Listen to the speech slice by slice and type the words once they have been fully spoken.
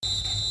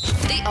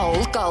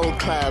Old Gold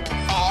Club.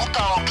 Old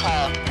Gold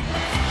Club.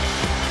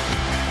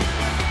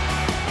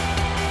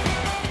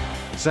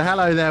 So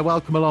hello there,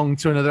 welcome along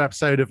to another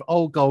episode of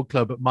Old Gold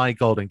Club at My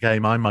Golden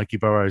Game. I'm Mikey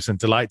Burrows, and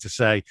delight to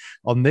say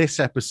on this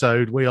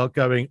episode we are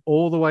going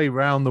all the way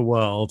around the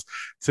world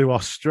to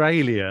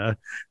Australia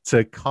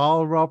to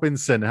Carl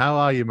Robinson. How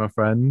are you, my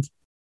friend?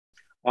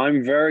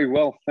 I'm very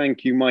well,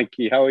 thank you,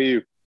 Mikey. How are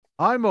you?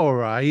 I'm all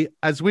right.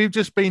 As we've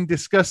just been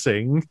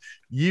discussing,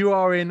 you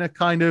are in a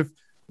kind of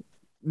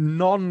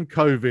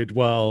non-COVID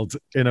world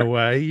in a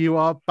way. You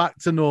are back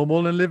to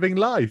normal and living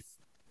life.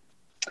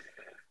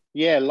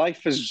 Yeah,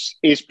 life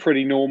is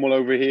pretty normal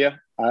over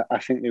here. I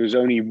think there was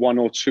only one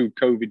or two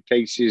COVID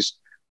cases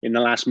in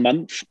the last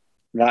month.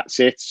 That's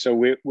it. So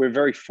we're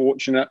very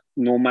fortunate.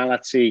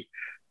 Normality.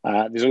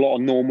 There's a lot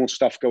of normal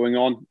stuff going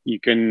on. You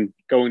can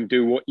go and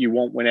do what you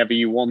want whenever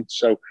you want.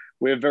 So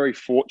we're very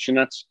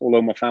fortunate.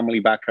 Although my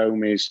family back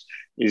home is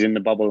in the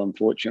bubble,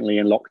 unfortunately,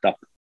 and locked up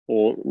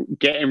or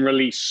getting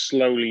released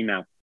slowly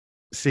now.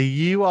 See,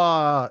 you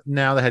are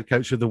now the head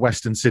coach of the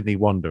Western Sydney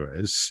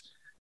Wanderers.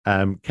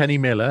 Kenny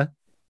Miller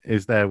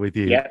is there with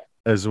you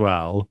as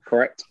well.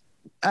 Correct.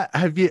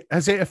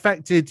 Has it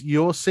affected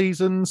your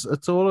seasons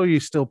at all, or are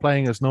you still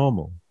playing as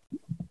normal?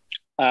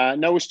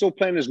 No, we're still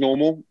playing as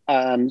normal.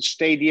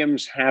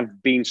 Stadiums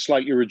have been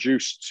slightly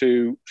reduced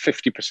to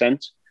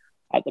 50%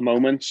 at the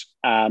moment.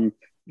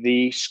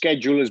 The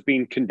schedule has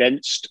been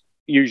condensed.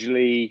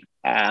 Usually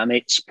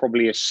it's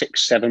probably a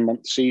 6-7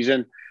 month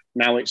season.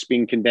 Now it's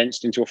been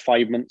condensed into a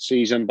 5-month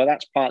season, but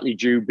that's partly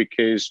due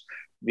because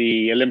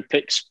the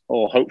Olympics,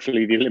 or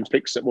hopefully the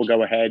Olympics that will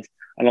go ahead,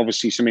 and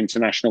obviously some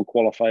international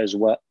qualifiers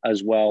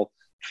as well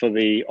for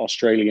the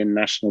Australian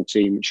national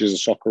team, which is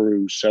the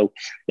Socceroos. So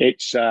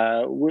it's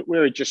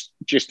we're just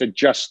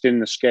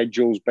adjusting the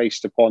schedules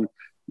based upon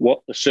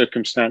what the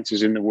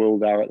circumstances in the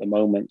world are at the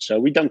moment. So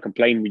we don't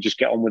complain; we just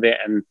get on with it,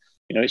 and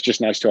it's just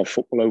nice to have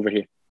football over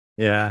here.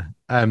 Yeah,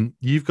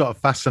 you've got a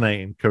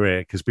fascinating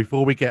career, because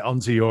before we get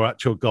onto your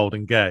actual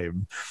Golden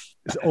Game,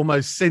 it's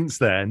almost since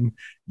then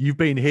you've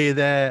been here,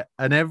 there,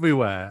 and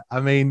everywhere.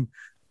 I mean,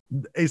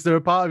 is there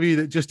a part of you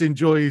that just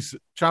enjoys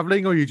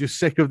traveling, or are you just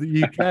sick of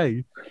the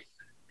UK?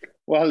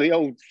 Well, the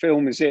old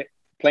film is it,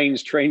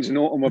 Planes, Trains and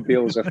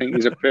Automobiles, I think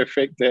is a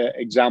perfect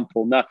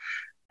example. Now,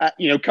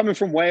 coming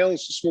from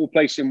Wales, a small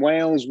place in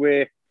Wales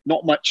where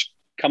not much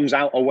comes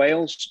out of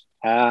Wales,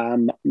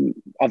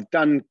 I've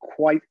done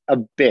quite a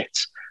bit,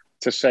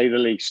 to say the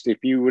least. If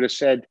you would have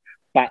said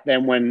back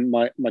then when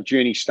my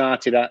journey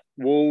started at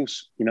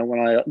Wolves, when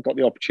I got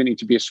the opportunity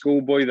to be a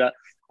schoolboy, that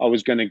I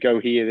was going to go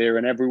here, there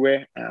and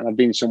everywhere. And I've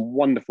been in some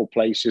wonderful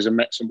places and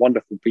met some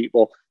wonderful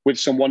people with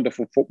some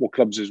wonderful football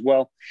clubs as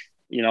well.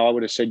 I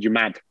would have said, you're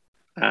mad.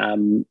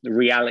 The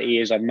reality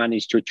is I've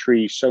managed to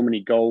achieve so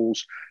many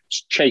goals,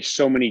 chase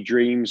so many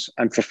dreams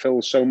and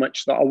fulfill so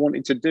much that I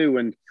wanted to do.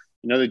 And,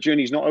 the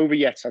journey's not over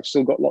yet. I've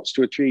still got lots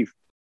to achieve.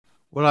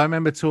 Well, I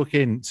remember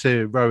talking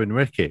to Rowan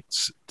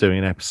Ricketts doing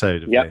an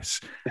episode of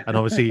this, and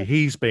obviously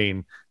he's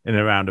been in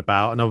a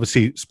roundabout and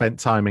obviously spent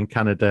time in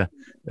Canada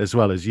as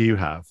well as you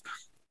have.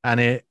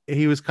 And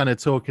he was kind of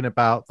talking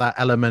about that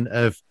element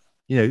of,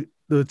 there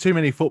are too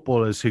many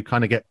footballers who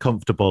kind of get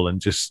comfortable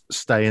and just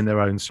stay in their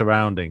own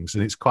surroundings.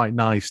 And it's quite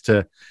nice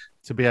to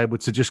be able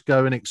to just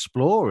go and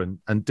explore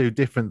and do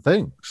different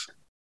things.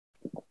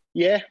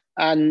 Yeah,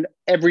 and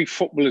every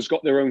footballer's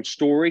got their own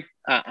story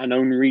and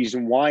own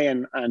reason why.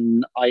 And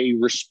I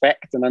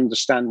respect and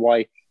understand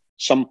why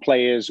some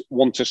players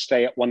want to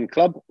stay at one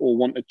club or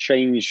want to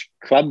change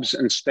clubs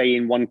and stay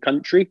in one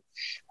country.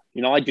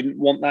 I didn't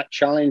want that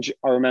challenge.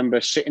 I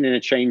remember sitting in a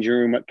changing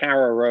room at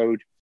Carrow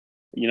Road.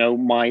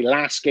 My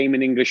last game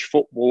in English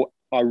football,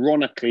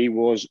 ironically,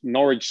 was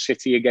Norwich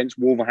City against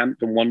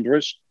Wolverhampton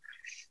Wanderers.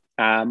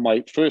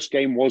 My first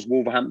game was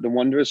Wolverhampton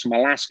Wanderers. So my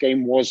last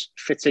game was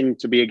fitting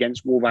to be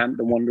against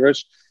Wolverhampton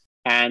Wanderers.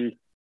 And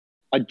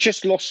I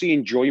just lost the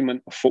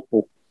enjoyment of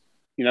football.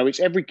 It's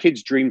every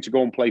kid's dream to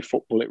go and play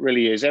football. It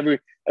really is. Everyone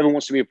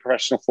wants to be a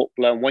professional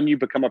footballer. And when you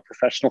become a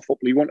professional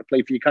footballer, you want to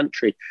play for your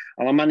country.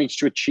 And I managed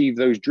to achieve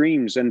those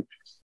dreams. And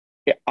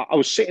I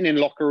was sitting in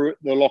the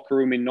locker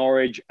room in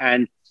Norwich,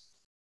 and,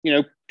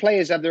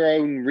 players have their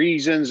own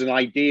reasons and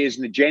ideas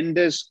and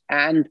agendas.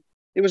 And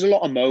there was a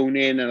lot of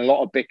moaning and a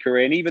lot of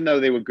bickering, even though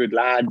they were good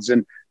lads.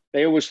 And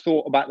they always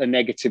thought about the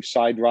negative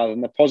side rather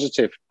than the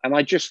positive. And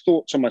I just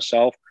thought to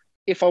myself,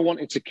 if I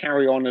wanted to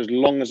carry on as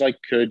long as I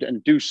could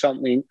and do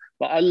something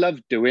that I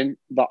loved doing,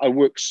 that I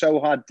worked so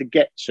hard to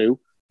get to,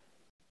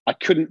 I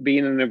couldn't be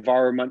in an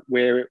environment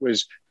where it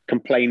was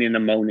complaining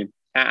and moaning.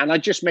 And I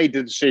just made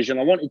the decision.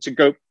 I wanted to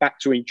go back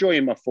to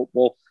enjoying my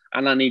football,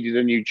 and I needed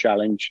a new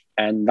challenge.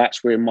 And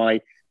that's where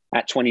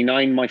at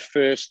 29, my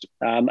first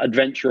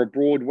adventure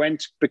abroad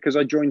went, because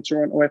I joined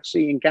Toronto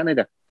FC in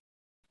Canada.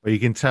 Well, you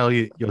can tell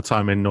your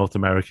time in North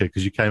America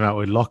because you came out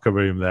with locker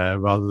room there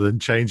rather than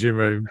changing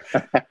room.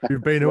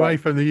 You've been away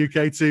from the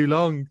UK too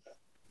long.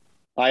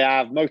 I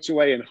have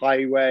motorway and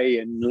highway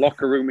and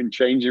locker room and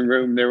changing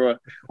room.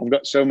 I've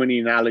got so many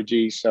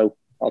analogies, so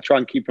I'll try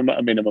and keep them at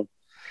a minimum.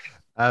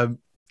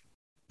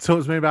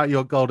 Talk to me about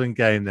your Golden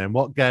Game then.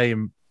 What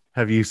game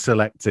have you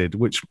selected?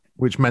 Which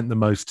meant the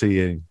most to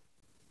you?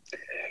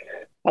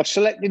 I've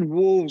selected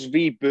Wolves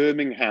v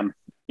Birmingham.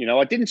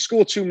 I didn't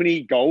score too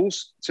many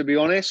goals, to be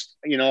honest.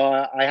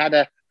 I had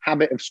a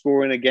habit of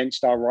scoring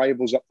against our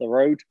rivals up the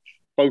road,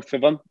 both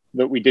of them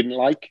that we didn't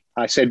like.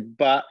 I said,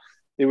 but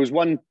there was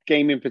one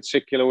game in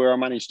particular where I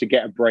managed to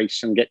get a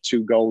brace and get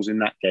 2 goals in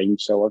that game.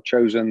 So I've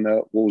chosen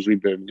the Wolves v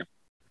Birmingham.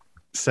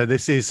 So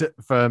this is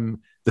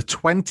from the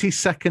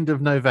 22nd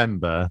of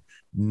November,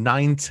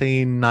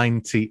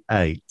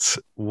 1998.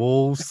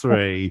 Wolves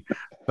 3,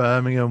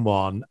 Birmingham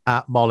 1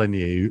 at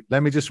Molineux.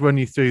 Let me just run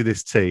you through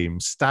this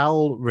team.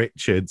 Stowell,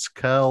 Richards,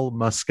 Curl,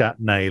 Muscat,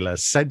 Naylor,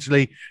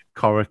 Sedgley,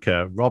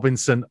 Corica,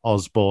 Robinson,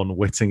 Osborne,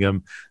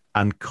 Whittingham,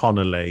 and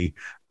Connolly.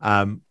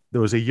 There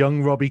was a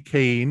young Robbie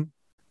Keane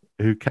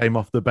who came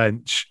off the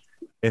bench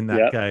in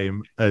that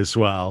game as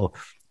well.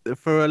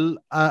 For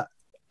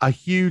a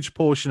huge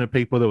portion of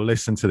people that will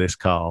listen to this,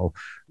 Carl,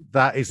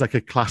 that is like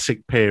a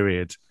classic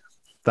period,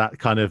 that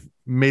kind of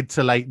mid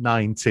to late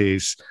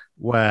 90s,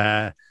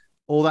 where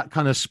all that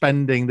kind of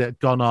spending that had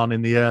gone on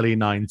in the early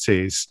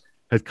 90s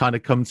had kind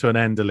of come to an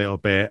end a little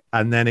bit.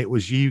 And then it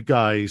was you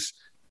guys,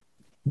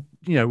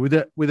 with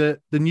the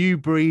new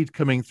breed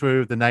coming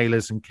through, the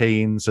Naylors and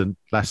Keanes and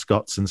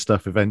Lescotts and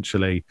stuff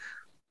eventually.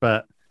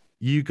 But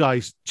you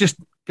guys just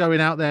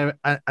going out there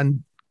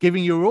and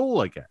giving your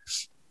all, I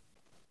guess.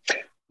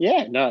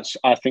 Yeah, no,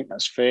 I think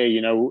that's fair.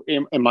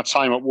 In my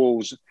time at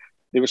Wolves,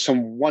 there were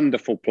some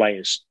wonderful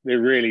players. There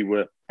really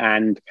were.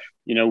 And,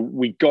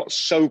 we got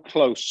so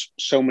close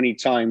so many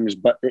times,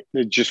 but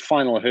the just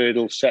final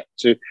hurdle set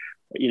to,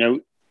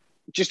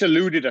 just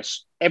eluded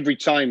us every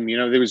time.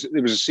 There was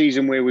a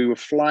season where we were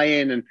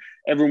flying and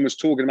everyone was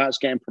talking about us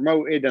getting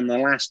promoted. And the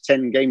last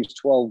 10 games,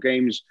 12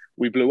 games,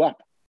 we blew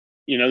up.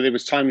 There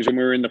was times when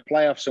we were in the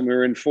playoffs and we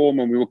were in form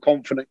and we were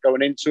confident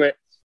going into it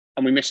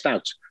and we missed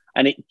out.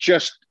 And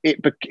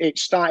it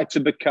started to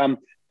become,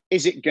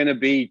 is it going to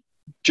be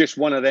just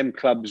one of them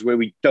clubs where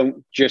we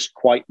don't just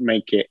quite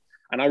make it?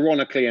 And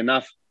ironically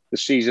enough, the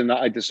season that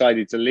I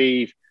decided to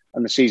leave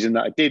and the season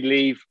that I did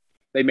leave,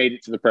 they made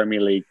it to the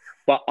Premier League.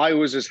 But I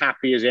was as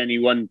happy as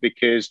anyone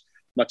because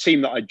my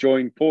team that I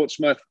joined,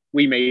 Portsmouth,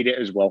 we made it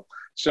as well.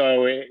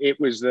 So it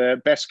was the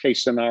best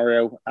case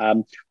scenario.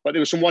 But there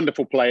were some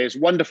wonderful players,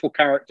 wonderful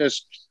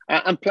characters,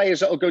 and players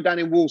that will go down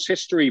in Wolves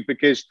history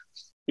because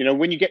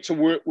when you get to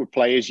work with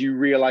players, you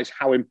realize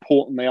how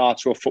important they are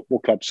to a football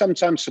club.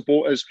 Sometimes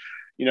supporters,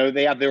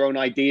 they have their own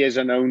ideas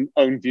and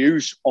own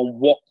views on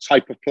what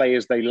type of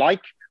players they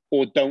like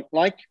or don't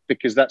like,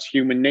 because that's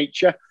human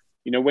nature.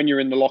 When you're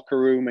in the locker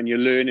room and you're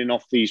learning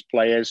off these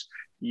players,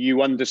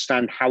 you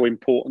understand how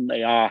important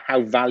they are,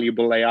 how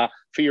valuable they are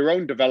for your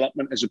own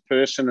development as a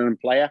person and a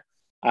player.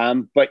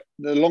 But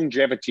the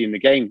longevity in the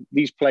game,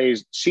 these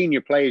players,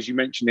 senior players you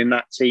mentioned in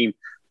that team,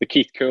 the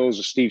Keith Curls,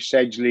 the Steve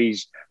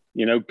Sedgleys,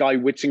 Guy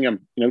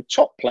Whittingham,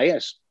 top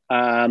players.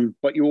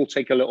 But you all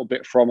take a little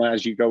bit from it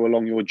as you go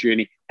along your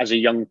journey as a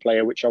young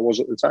player, which I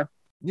was at the time.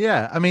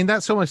 Yeah, I mean,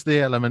 that's almost the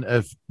element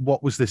of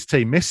what was this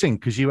team missing,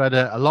 because you had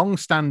a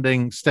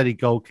long-standing, steady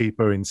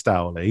goalkeeper in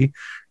Stowley.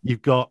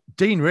 You've got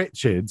Dean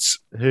Richards,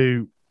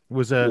 who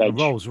was a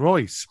Rolls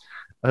Royce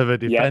of a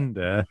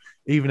defender,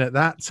 even at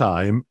that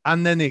time.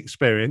 And then the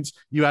experience,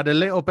 you had a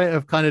little bit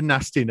of kind of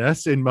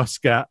nastiness in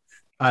Muscat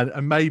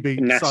and maybe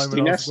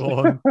Simon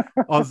Osborne,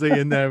 Aussie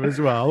in there as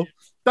well.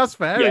 That's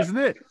fair, isn't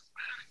it?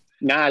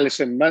 Nah,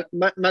 listen,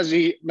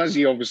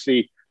 Muzzy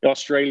obviously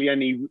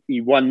Australian.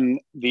 He won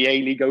the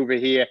A-League over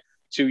here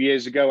 2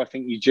 years ago. I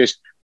think he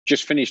just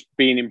finished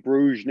being in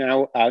Bruges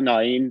now.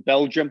 In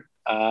Belgium,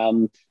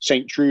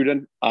 St.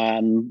 Truden,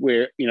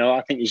 where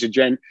I think he's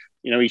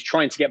he's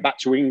trying to get back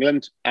to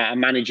England and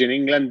manage in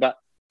England. But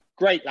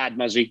great lad,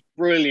 Muzzy,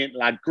 brilliant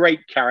lad,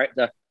 great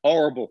character.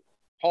 Horrible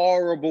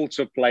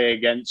to play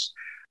against.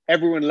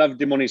 Everyone loved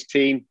him on his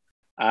team.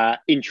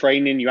 In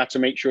training, you had to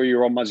make sure you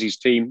were on Muzzy's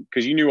team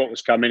because you knew what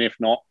was coming. If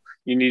not,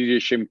 you needed your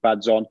shin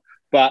pads on.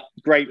 But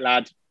great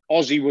lad.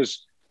 Ozzy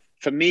was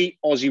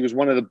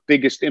one of the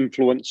biggest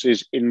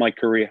influences in my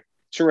career.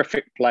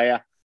 Terrific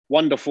player,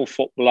 wonderful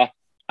footballer,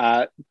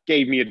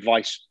 gave me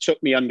advice,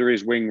 took me under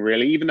his wing,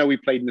 really. Even though we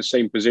played in the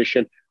same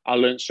position, I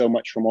learned so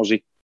much from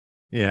Ozzy.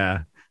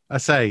 Yeah, I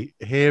say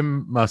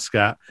him,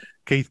 Muscat,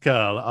 Keith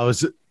Curl.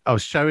 I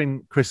was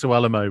showing Chris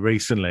Owellamo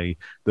recently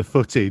the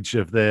footage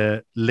of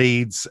the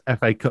Leeds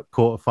FA Cup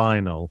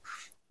quarter-final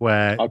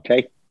where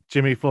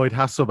Jimmy Floyd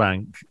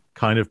Hasselbank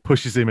kind of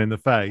pushes him in the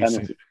face,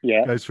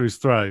 goes through his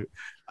throat.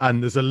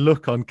 And there's a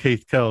look on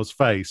Keith Curl's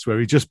face where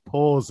he just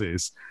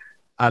pauses.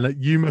 And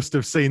you must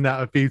have seen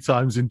that a few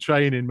times in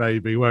training,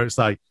 maybe, where it's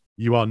like,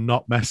 you are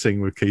not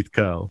messing with Keith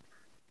Curl.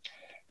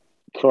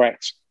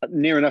 Correct.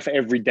 Near enough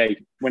every day.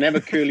 Whenever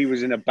Curly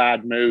was in a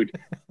bad mood,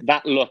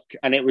 that look,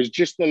 and it was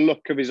just the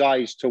look of his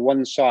eyes to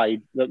one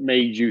side that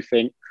made you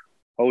think,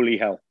 holy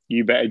hell,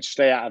 you better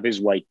stay out of his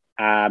way.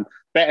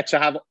 Better to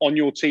have on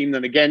your team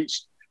than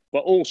against, but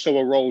also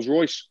a Rolls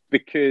Royce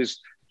because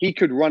he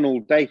could run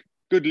all day.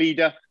 Good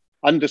leader,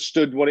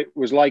 understood what it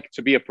was like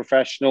to be a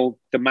professional,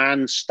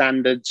 demand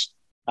standards,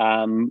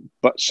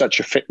 but such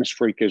a fitness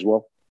freak as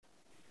well.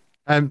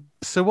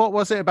 So what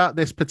was it about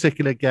this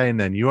particular game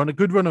then? You're on a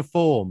good run of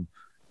form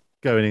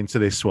going into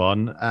this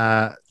one.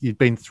 You'd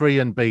been 3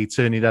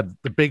 unbeaten. You'd had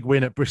the big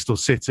win at Bristol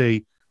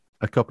City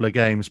a couple of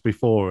games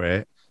before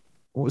it.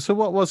 So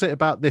what was it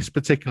about this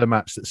particular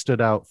match that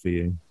stood out for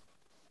you?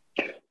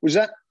 Was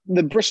that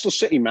the Bristol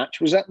City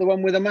match? Was that the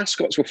one where the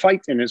mascots were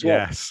fighting as well?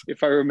 Yes.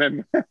 If I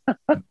remember.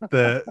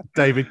 The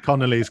David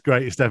Connolly's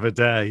greatest ever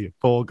day,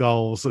 4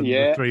 goals and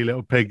the 3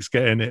 little pigs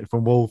getting it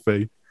from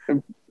Wolfie.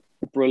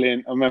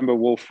 Brilliant. I remember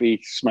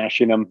Wolfie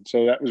smashing them.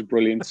 So that was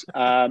brilliant.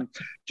 Do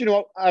you know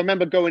what? I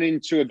remember going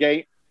into a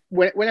game,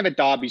 whenever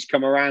derbies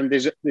come around,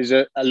 there's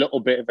a little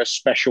bit of a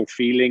special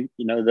feeling.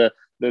 You know, the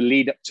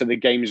lead up to the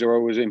games are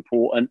always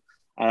important.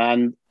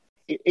 And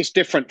it's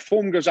different.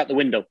 Form goes out the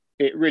window.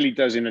 It really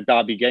does in a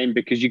derby game,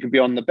 because you could be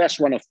on the best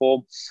run of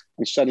form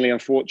and suddenly,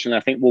 unfortunately,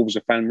 I think Wolves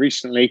have found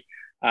recently,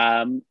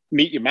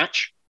 meet your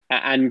match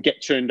and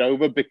get turned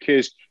over,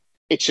 because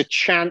it's a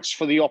chance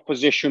for the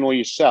opposition or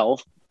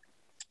yourself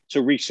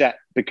to reset,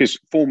 because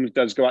form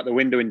does go out the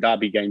window in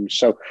derby games.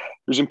 So it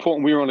was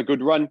important. We were on a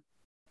good run.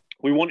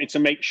 We wanted to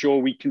make sure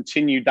we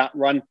continued that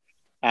run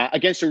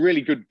against a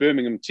really good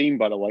Birmingham team,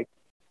 by the way.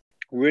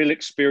 Real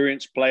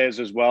experienced players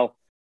as well.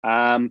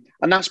 And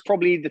that's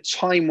probably the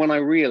time when I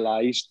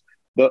realised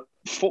that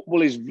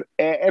football is,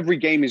 every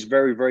game is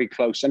very, very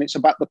close. And it's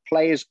about the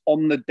players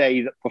on the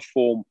day that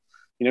perform.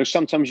 You know,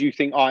 sometimes you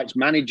think, it's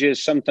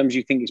managers. Sometimes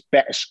you think it's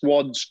better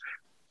squads.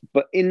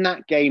 But in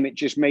that game, it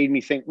just made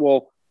me think,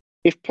 well,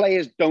 if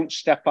players don't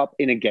step up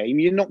in a game,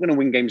 you're not going to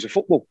win games of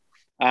football.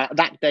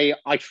 That day,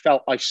 I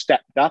felt I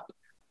stepped up,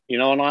 you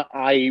know, and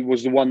I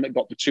was the one that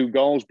got the 2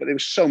 goals. But there were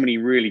so many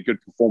really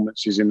good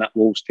performances in that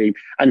Wolves team.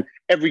 And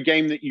every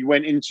game that you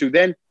went into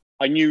then,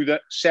 I knew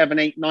that 7,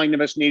 8, 9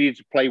 of us needed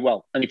to play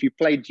well. And if you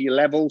played to your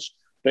levels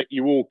that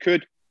you all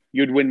could,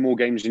 you'd win more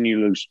games than you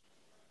lose.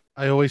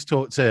 I always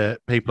talk to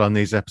people on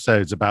these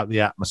episodes about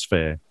the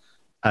atmosphere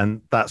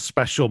and that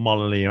special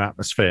Molineux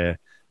atmosphere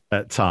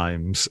at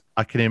times.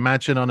 I can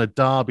imagine on a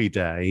derby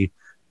day,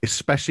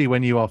 especially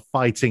when you are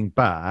fighting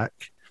back,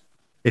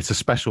 it's a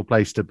special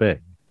place to be.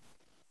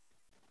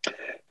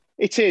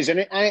 It is, and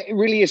it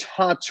really is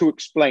hard to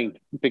explain,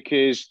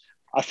 because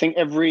I think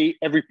every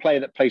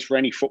player that plays for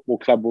any football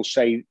club will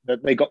say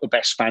that they got the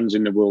best fans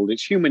in the world.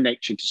 It's human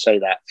nature to say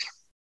that.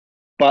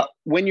 But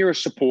when you're a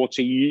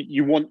supporter,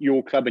 you want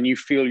your club and you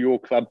feel your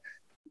club,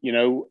 you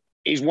know,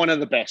 is one of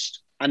the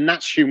best. And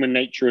that's human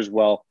nature as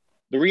well.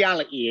 The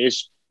reality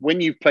is, when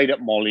you've played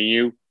at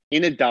Molineux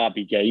in a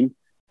derby game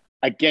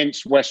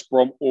against West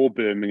Brom or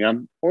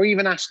Birmingham or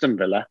even Aston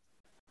Villa,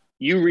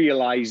 you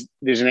realise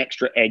there's an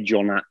extra edge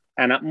on that.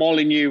 And at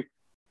Molineux,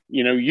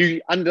 you know,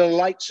 you under the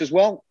lights as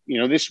well. You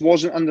know, this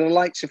wasn't under the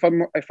lights, if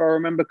I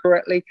remember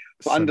correctly,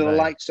 but under the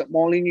lights at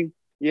Molineux.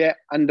 Yeah,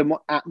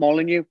 at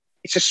Molineux,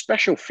 it's a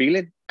special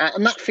feeling,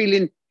 and that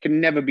feeling can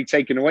never be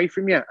taken away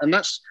from you. And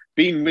that's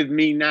been with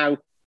me now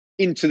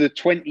into the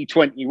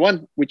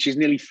 2021, which is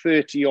nearly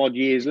 30 odd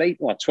years later,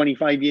 or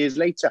 25 years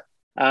later.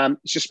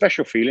 It's a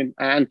special feeling.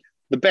 And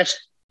the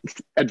best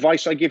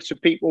advice I give to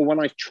people when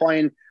I try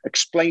and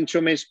explain to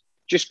them is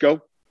just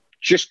go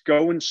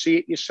and see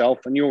it yourself,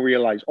 and you'll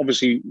realize.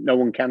 Obviously, no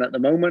one can at the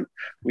moment.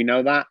 We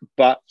know that.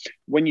 But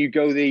when you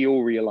go there,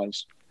 you'll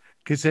realize.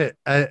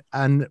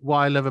 And what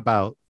I love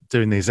about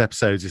doing these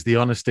episodes is the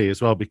honesty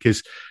as well,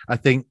 because I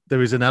think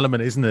there is an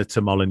element, isn't there, to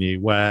Molineux,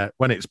 where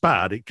when it's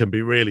bad, it can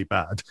be really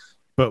bad.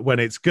 But when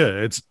it's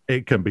good,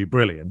 it can be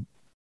brilliant.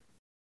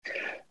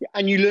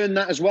 And you learn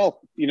that as well,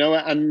 you know,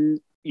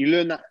 and you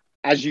learn that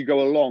as you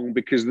go along,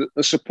 because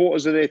the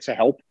supporters are there to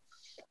help.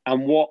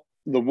 And what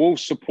the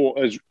Wolves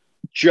supporters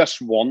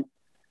just want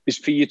is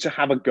for you to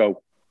have a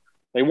go.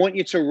 They want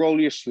you to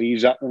roll your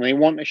sleeves up, and they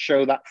want to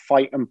show that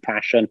fight and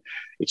passion.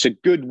 It's a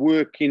good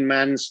working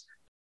man's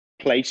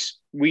place.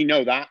 We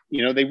know that.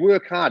 You know, they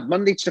work hard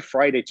Monday to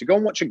Friday to go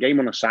and watch a game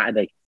on a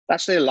Saturday.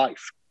 That's their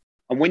life.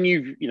 And when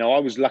I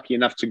was lucky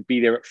enough to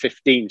be there at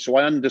 15, so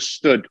I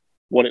understood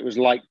what it was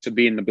like to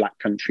be in the Black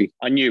Country.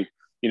 I knew,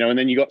 you know, and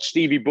then you got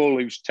Stevie Bull,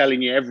 who's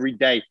telling you every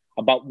day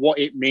about what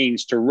it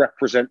means to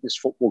represent this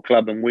football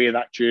club and wear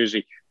that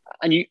jersey.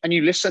 And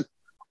you listen.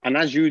 And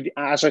as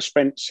I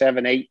spent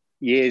 7, 8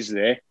 years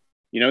there,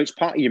 you know, it's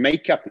part of your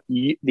makeup.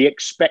 The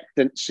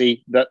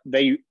expectancy that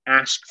they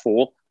ask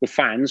for, the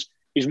fans,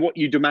 is what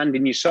you demand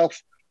in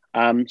yourself.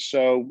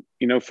 So,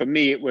 you know, for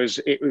me, it was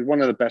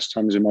one of the best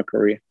times in my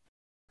career.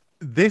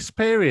 This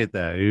period,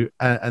 though,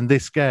 and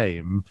this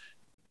game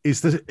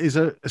is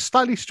a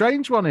slightly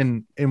strange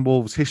one in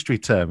Wolves' history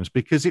terms,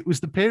 because it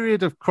was the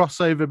period of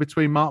crossover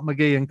between Mark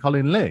McGee and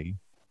Colin Lee.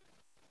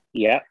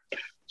 Yeah,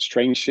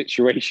 strange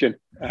situation.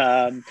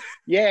 Listen,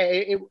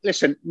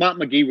 Mark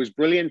McGee was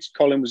brilliant.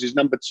 Colin was his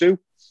number 2.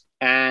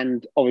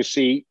 And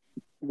obviously,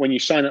 when you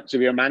sign up to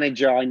be a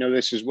manager, I know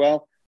this as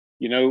well,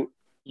 you know,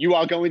 you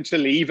are going to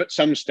leave at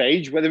some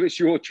stage, whether it's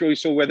your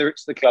choice or whether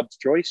it's the club's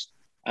choice.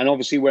 And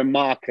obviously, when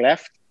Mark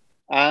left,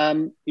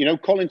 you know,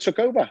 Colin took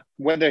over.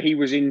 Whether he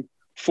was in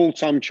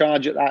full-time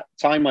charge at that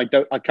time, I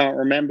can't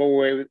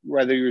remember,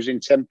 whether he was in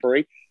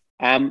temporary.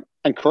 And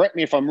correct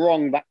me if I'm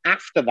wrong, but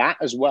after that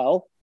as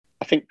well,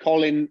 think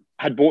Colin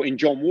had brought in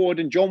John Ward,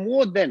 and John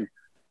Ward then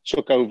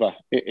took over,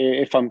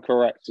 if I'm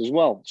correct as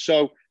well.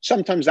 So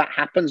sometimes that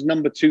happens.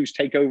 Number twos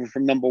take over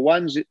from number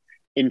ones.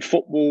 In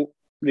football,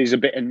 there's a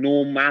bit of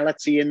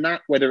normality in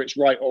that, whether it's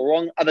right or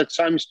wrong. Other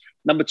times,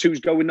 number twos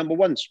go with number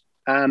ones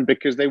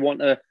because they want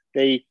to.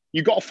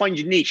 You got to find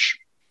your niche.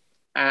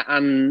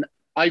 And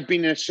I've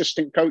been an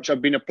assistant coach.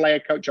 I've been a player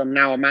coach. I'm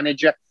now a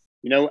manager.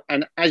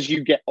 And as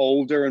you get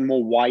older and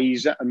more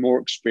wiser and more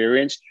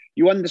experienced,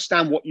 you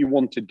understand what you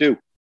want to do.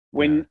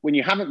 When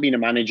you haven't been a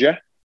manager,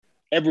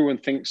 everyone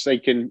thinks they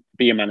can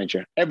be a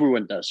manager.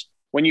 Everyone does.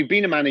 When you've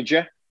been a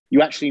manager,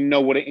 you actually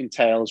know what it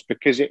entails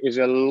because it is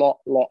a lot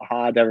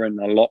harder and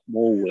a lot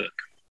more work.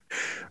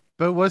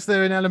 But was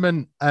there an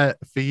element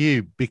for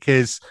you,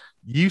 because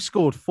you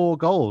scored 4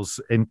 goals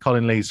in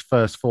Colin Lee's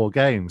first 4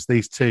 games?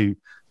 These two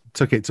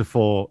took it to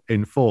 4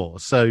 in 4.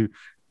 So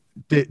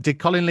did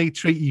Colin Lee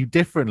treat you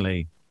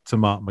differently to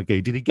Mark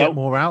McGee? Did he get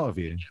more out of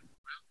you?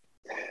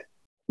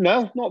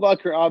 No, not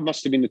that I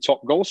must have been the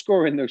top goal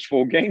scorer in those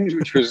 4 games,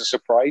 which was a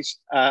surprise.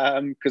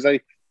 Because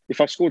if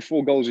I scored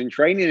 4 goals in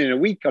training in a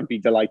week, I'd be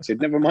delighted.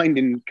 Never mind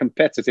in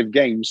competitive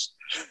games.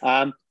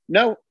 I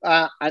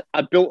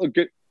built a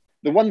good.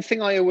 The one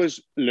thing I always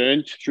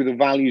learned through the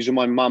values of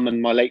my mum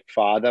and my late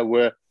father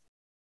were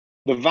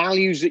the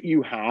values that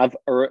you have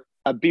are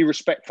be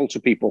respectful to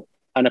people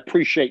and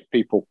appreciate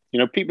people.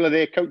 People are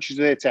there, coaches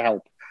are there to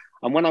help.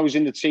 And when I was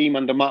in the team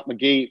under Mark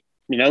McGee,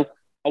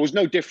 I was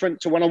no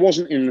different to when I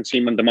wasn't in the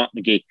team under Mark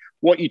McGee.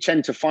 What you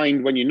tend to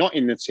find when you're not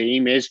in the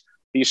team is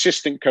the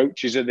assistant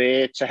coaches are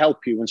there to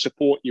help you and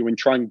support you and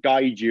try and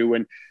guide you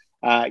and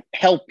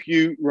help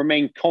you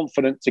remain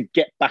confident to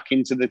get back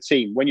into the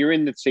team. When you're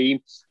in the team,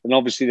 then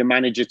obviously the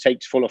manager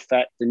takes full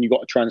effect and you've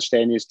got to try and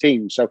stay in his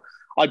team. So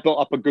I built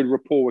up a good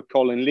rapport with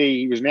Colin Lee.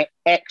 He was an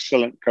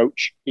excellent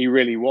coach. He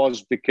really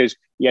was, because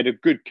he had a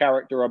good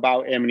character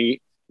about him and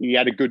he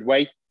had a good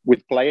way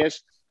with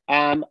players.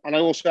 And I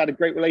also had a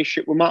great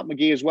relationship with Mark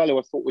McGee as well, who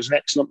I thought was an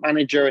excellent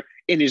manager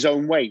in his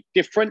own way.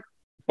 Different,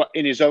 but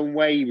in his own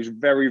way, he was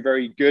very,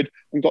 very good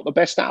and got the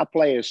best out of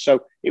players.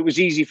 So it was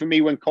easy for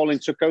me when Colin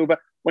took over.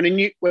 When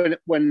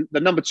the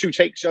number 2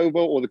 takes over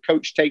or the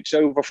coach takes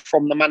over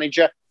from the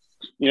manager,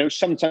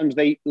 sometimes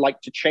they like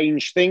to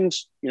change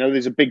things.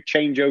 There's a big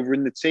changeover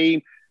in the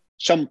team.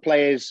 Some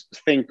players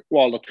think,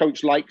 well, the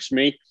coach likes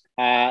me.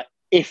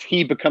 If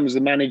he becomes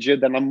the manager,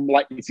 then I'm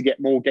likely to get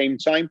more game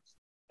time.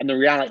 And the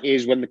reality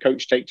is when the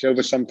coach takes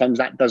over, sometimes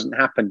that doesn't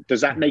happen.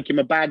 Does that make him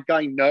a bad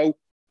guy? No.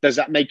 Does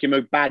that make him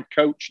a bad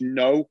coach?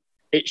 No.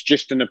 It's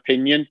just an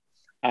opinion.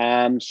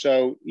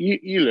 So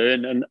you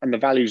learn, and the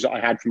values that I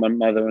had from my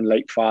mother and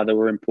late father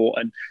were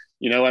important,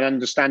 and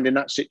understanding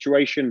that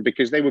situation,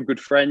 because they were good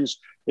friends.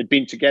 They'd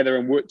been together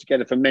and worked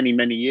together for many,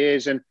 many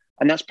years. And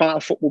that's part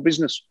of football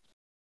business.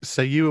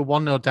 So you were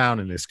 1-0 down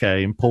in this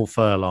game. Paul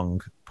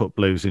Furlong put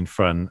Blues in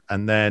front,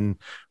 and then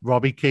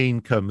Robbie Keane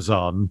comes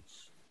on,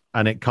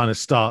 and it kind of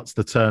starts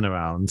the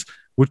turnaround.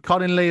 Would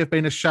Colin Lee have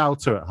been a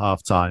shouter at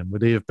halftime?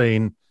 Would he have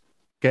been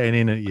getting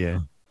in at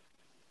you?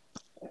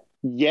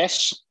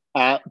 Yes,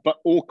 but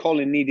all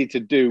Colin needed to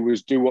do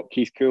was do what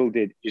Keith Curle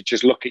did, is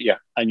just look at you,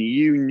 and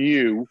you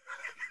knew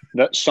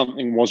that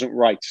something wasn't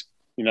right.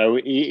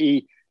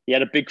 He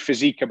had a big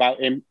physique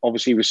about him.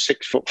 Obviously, he was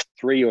 6'3"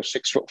 or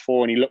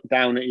 6'4", and he looked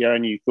down at you,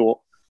 and you thought,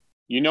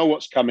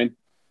 what's coming.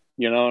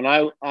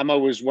 And I'm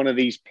always one of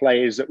these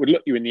players that would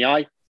look you in the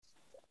eye.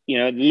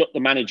 Look the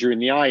manager in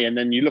the eye, and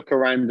then you look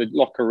around the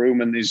locker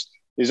room and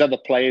there's other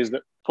players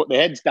that put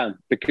their heads down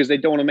because they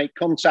don't want to make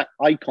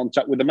eye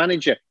contact with the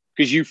manager,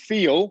 because you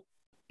feel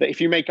that if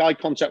you make eye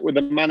contact with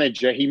the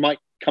manager, he might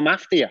come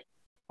after you.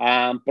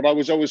 But I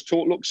was always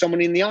taught, look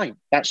someone in the eye.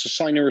 That's a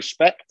sign of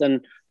respect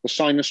and a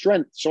sign of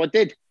strength. So I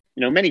did.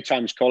 Many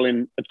times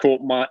I'd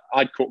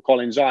caught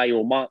Colin's eye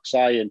or Mark's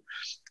eye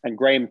and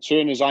Graham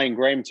Turner's eye and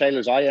Graham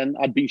Taylor's eye, and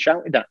I'd been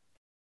shouted at.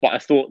 But I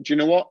thought, do you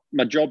know what?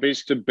 My job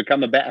is to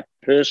become a better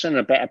person,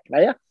 a better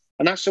player.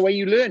 And that's the way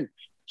you learn.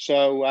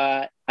 So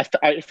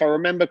if I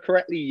remember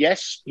correctly,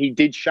 yes, he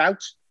did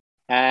shout.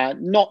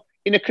 Not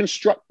in a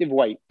constructive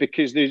way,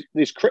 because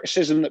there's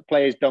criticism that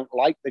players don't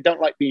like. They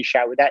don't like being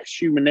shouted at.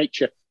 It's human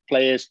nature.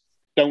 Players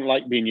don't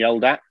like being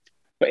yelled at.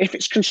 But if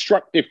it's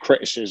constructive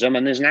criticism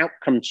and there's an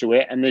outcome to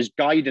it and there's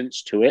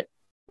guidance to it,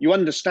 you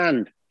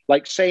understand.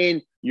 Like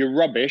saying you're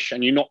rubbish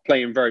and you're not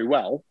playing very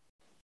well.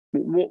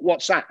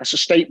 What's that? That's a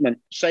statement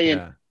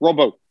saying,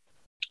 Robbo,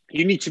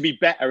 you need to be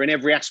better in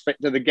every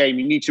aspect of the game.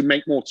 You need to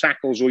make more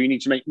tackles or you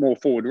need to make more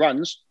forward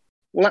runs.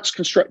 Well, that's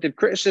constructive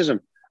criticism.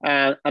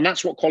 And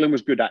that's what Colin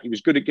was good at. He was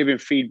good at giving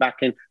feedback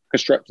and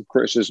constructive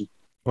criticism.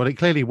 Well, it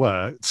clearly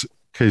worked,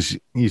 because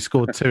you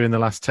scored 2 in the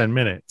last 10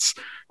 minutes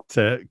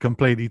to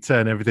completely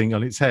turn everything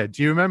on its head.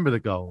 Do you remember the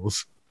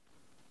goals?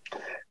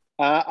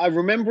 I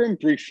remember them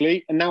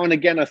briefly. And now and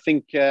again, I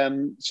think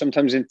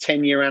sometimes in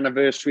 10-year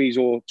anniversaries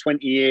or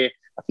 20-year,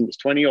 I think it's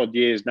 20 odd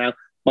years now,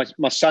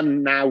 my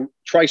son now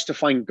tries to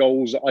find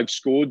goals that I've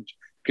scored,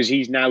 because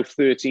he's now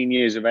 13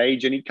 years of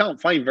age and he can't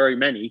find very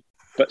many.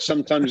 But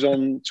sometimes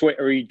on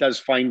Twitter, he does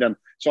find them.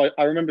 So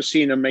I remember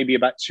seeing them maybe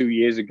about 2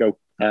 years ago,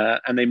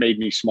 and they made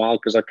me smile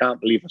because I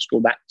can't believe I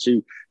scored that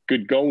 2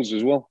 good goals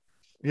as well.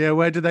 Yeah,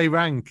 where do they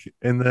rank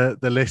in the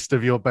list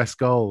of your best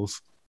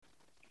goals?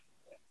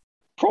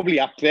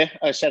 Probably up there.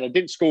 I said I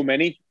didn't score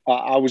many.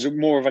 I was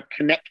more of a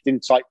connecting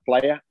type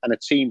player and a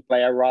team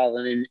player rather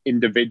than an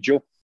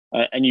individual.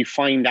 And you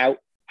find out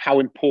how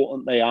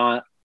important they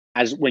are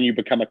as when you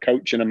become a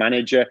coach and a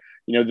manager.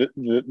 You know,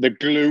 the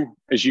glue,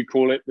 as you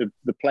call it,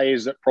 the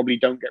players that probably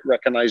don't get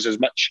recognised as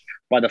much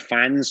by the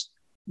fans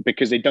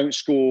because they don't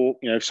score.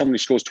 You know, if somebody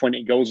scores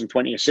 20 goals and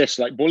 20 assists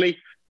like Bully,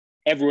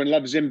 everyone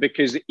loves him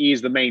because he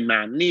is the main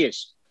man, and he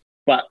is.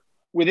 But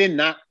within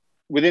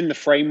the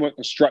framework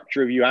and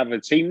structure of you have a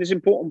team, there's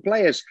important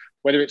players,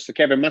 whether it's the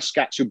Kevin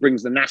Muscats who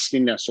brings the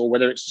nastiness or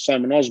whether it's the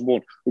Simon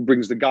Osborne who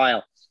brings the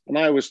guile. And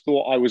I always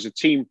thought I was a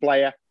team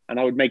player and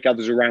I would make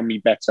others around me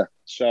better.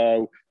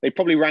 So they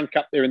probably rank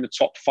up there in the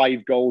top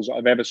 5 goals that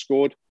I've ever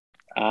scored.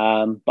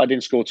 But I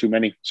didn't score too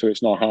many, so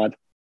it's not hard.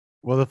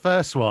 Well, the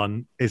first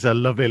one is a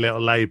lovely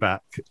little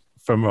layback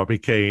from Robbie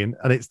Keane,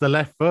 and it's the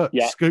left foot,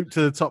 scoop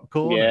to the top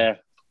corner. Yeah.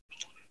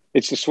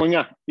 It's the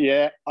swinger.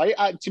 Yeah.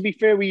 I to be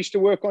fair, we used to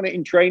work on it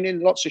in training,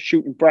 lots of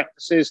shooting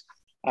practices,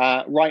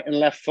 right and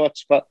left foot,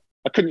 but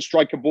I couldn't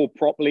strike a ball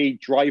properly,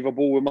 drive a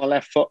ball with my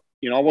left foot.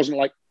 You know, I wasn't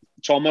like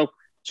Tomo.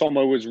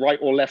 Tomo was right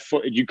or left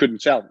footed. You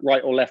couldn't tell.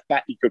 Right or left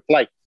back, he could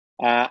play.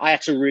 I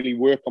had to really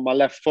work on my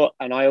left foot,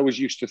 and I always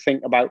used to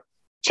think about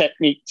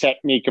technique,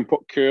 and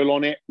put curl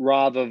on it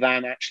rather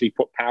than actually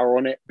put power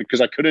on it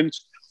because I couldn't.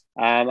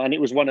 And it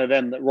was one of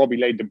them that Robbie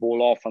laid the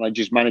ball off, and I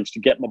just managed to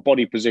get my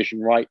body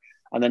position right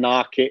and then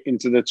arc it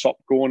into the top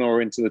corner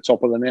or into the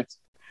top of the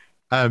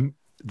net.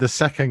 The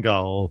second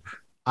goal,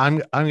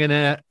 I'm going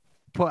to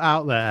put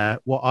out there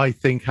what I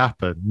think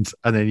happened,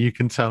 and then you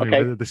can tell me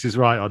whether this is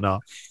right or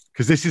not.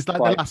 Because this is like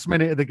the last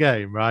minute of the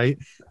game, right?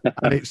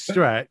 And it's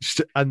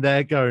stretched, and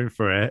they're going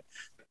for it.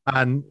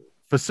 And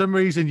for some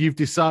reason, you've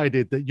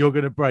decided that you're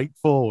going to break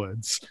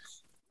forwards,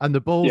 and the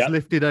ball's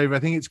lifted over. I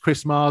think it's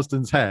Chris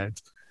Marsden's head.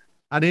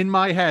 And in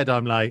my head,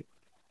 I'm like,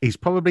 he's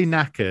probably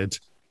knackered,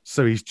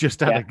 so he's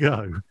just had a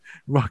go.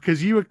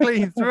 Because you were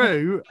clean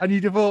through, and you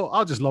thought,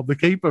 I'll just lob the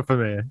keeper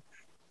from here.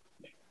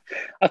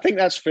 I think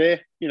that's fair.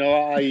 You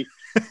know,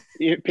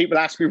 people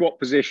ask me what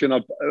position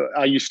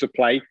I used to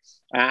play.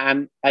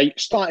 And I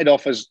started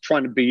off as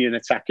trying to be an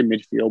attacking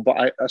midfield,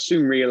 but I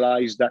soon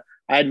realised that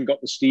I hadn't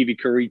got the Stevie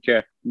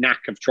Corica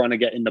knack of trying to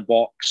get in the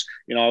box.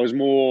 You know, I was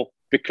more,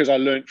 because I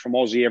learned from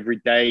Ozzy every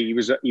day, he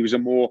was a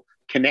more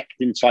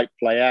connecting type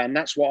player. And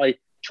that's what I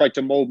tried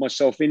to mould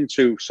myself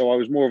into. So I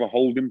was more of a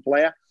holding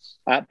player.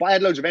 But I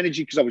had loads of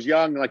energy because I was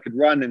young and I could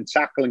run and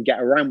tackle and get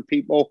around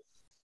people.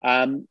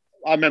 I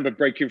remember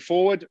breaking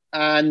forward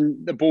and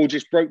the ball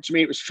just broke to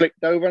me. It was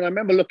flicked over. And I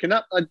remember looking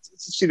up to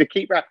see the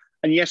keeper.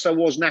 And yes, I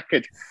was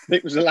knackered.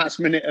 It was the last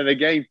minute of the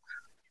game.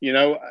 You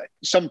know,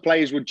 some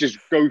players would just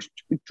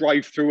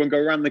drive through and go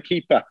around the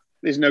keeper.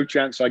 There's no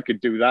chance I could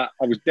do that.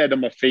 I was dead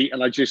on my feet.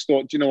 And I just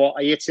thought, do you know what?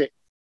 I hit it.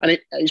 And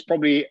it's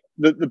probably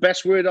the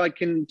best word I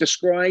can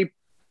describe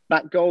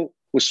that goal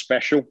was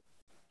special.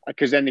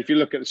 Because then if you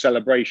look at the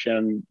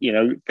celebration, you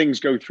know, things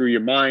go through your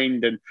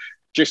mind and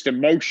just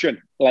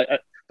emotion. Like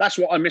that's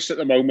what I miss at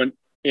the moment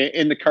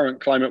in the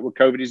current climate with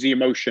COVID is the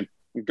emotion.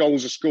 When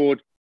goals are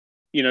scored,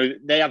 you know,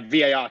 they have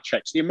VAR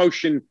checks. The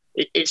emotion,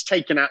 it's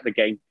taken out of the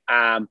game.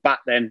 Back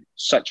then,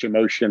 such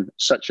emotion,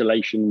 such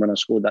elation when I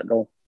scored that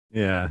goal.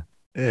 Yeah,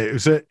 it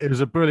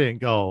was a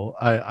brilliant goal.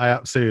 I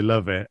absolutely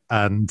love it.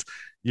 And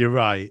you're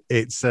right.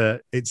 It's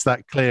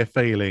that clear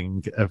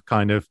feeling of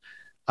kind of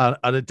at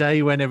a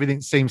day when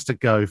everything seems to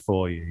go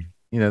for you.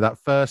 You know, that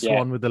first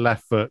one with the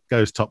left foot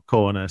goes top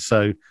corner.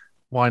 So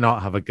why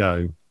not have a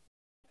go?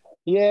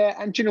 Yeah,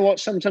 and do you know what?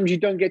 Sometimes you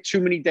don't get too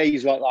many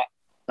days like that.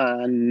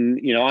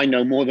 And, you know, I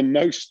know more than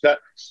most that,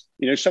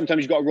 you know,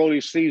 sometimes you've got to roll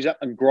your sleeves up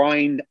and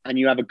grind and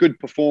you have a good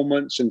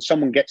performance and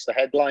someone gets the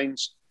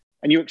headlines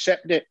and you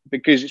accept it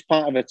because it's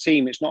part of a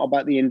team. It's not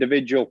about the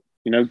individual.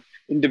 You know,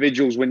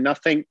 individuals win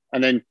nothing.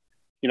 And then,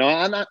 you know,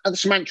 and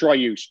that's the mantra I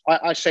use.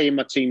 I say in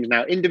my teams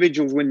now,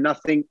 individuals win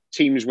nothing,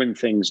 teams win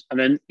things. And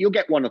then you'll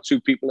get one or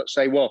two people that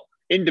say, well,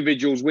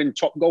 individuals win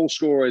top goal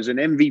scorers and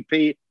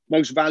MVP,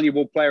 most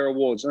valuable player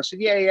awards. And I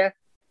said, yeah.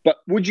 But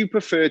would you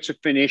prefer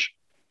to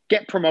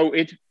get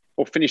promoted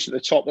or finish at the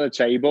top of the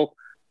table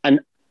and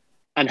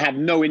have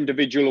no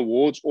individual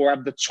awards or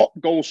have the top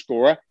goal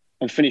scorer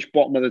and finish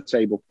bottom of the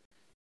table?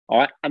 All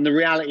right. And the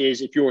reality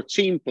is if you're a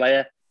team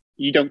player,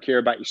 you don't care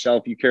about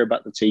yourself, you care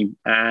about the team.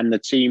 And the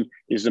team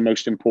is the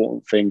most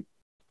important thing.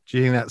 Do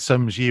you think that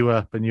sums you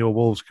up and your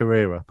Wolves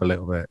career up a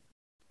little bit?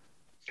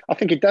 I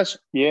think it does.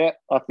 Yeah,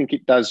 I think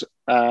it does.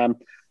 It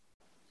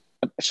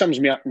sums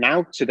me up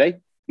now, today.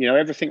 You know,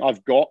 everything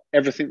I've got,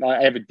 everything that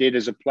I ever did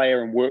as a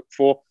player and worked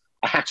for,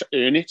 I had to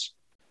earn it.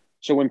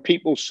 So when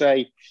people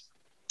say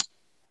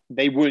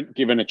they weren't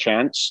given a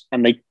chance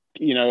and they,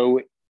 you know,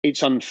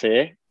 it's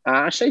unfair,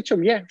 I say to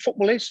them, yeah,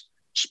 football is.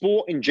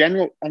 Sport in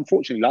general,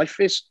 unfortunately, life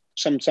is.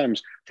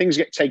 Sometimes things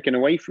get taken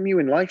away from you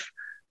in life.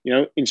 You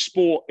know, in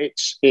sport,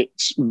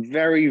 it's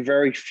very,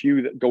 very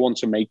few that go on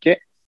to make it.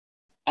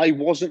 I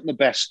wasn't the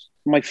best.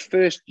 My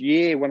first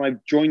year when I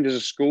joined as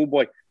a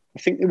schoolboy, I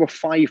think there were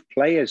 5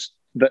 players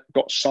that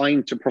got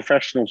signed to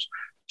professional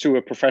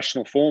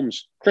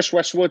forms. Chris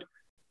Westwood,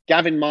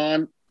 Gavin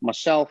Mann,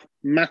 myself,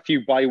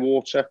 Matthew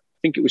Bywater, I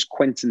think it was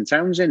Quentin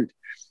Townsend.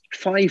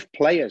 5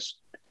 players.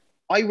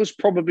 I was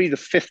probably the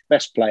 5th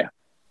best player.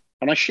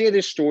 And I share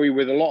this story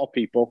with a lot of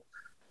people.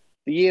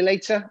 The year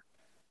later,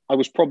 I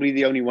was probably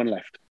the only one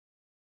left.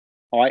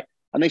 All right.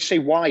 And they say,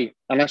 why?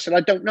 And I said,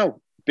 I don't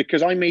know,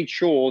 because I made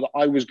sure that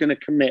I was going to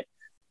commit.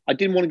 I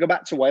didn't want to go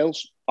back to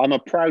Wales. I'm a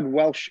proud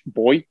Welsh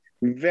boy,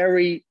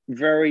 very,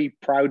 very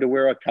proud of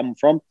where I come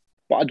from.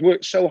 But I'd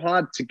worked so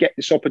hard to get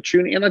this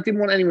opportunity, and I didn't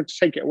want anyone to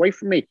take it away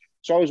from me.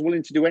 So I was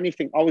willing to do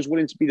anything. I was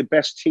willing to be the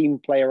best team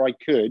player I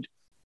could,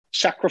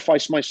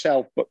 sacrifice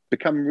myself, but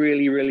become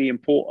really, really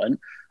important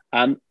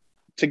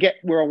to get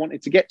where I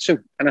wanted to get to.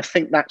 And I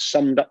think that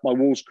summed up my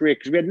Wolves career,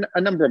 because we had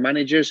a number of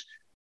managers,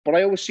 but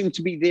I always seemed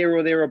to be there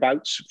or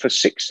thereabouts for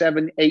 6,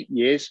 7, 8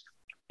 years.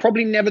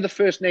 Probably never the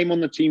first name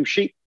on the team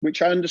sheet,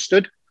 which I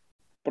understood.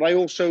 But I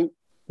also,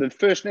 the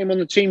first name on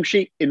the team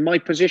sheet in my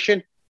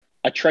position,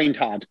 I trained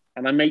hard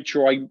and I made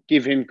sure I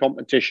give him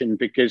competition,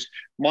 because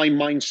my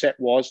mindset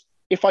was,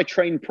 if I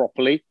train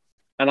properly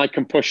and I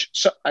can push,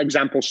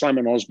 example,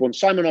 Simon Osborne.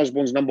 Simon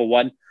Osborne's number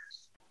 1.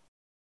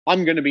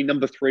 I'm going to be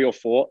number 3 or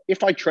 4.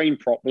 If I train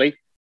properly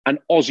and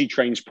Ozzy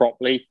trains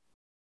properly,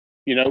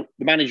 you know,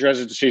 the manager has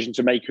a decision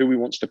to make who he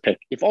wants to pick.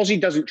 If Ozzy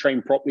doesn't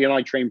train properly and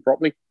I train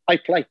properly, I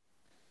play.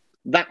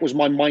 That was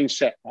my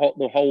mindset,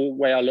 the whole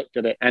way I looked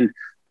at it. And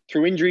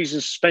through injuries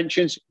and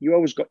suspensions, you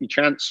always got your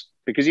chance,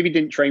 because if you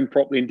didn't train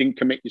properly and didn't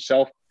commit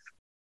yourself,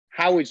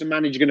 how is the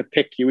manager going to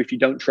pick you if you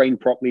don't train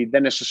properly?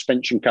 Then a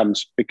suspension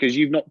comes because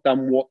you've not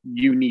done what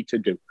you need to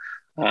do.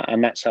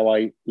 And that's how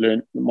I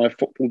learned my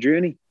football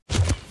journey.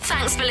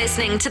 Thanks for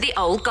listening to the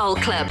Old Goal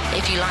Club.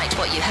 If you liked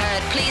what you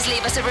heard, please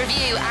leave us a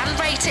review and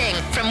rating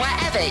from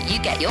wherever you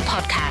get your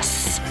podcasts.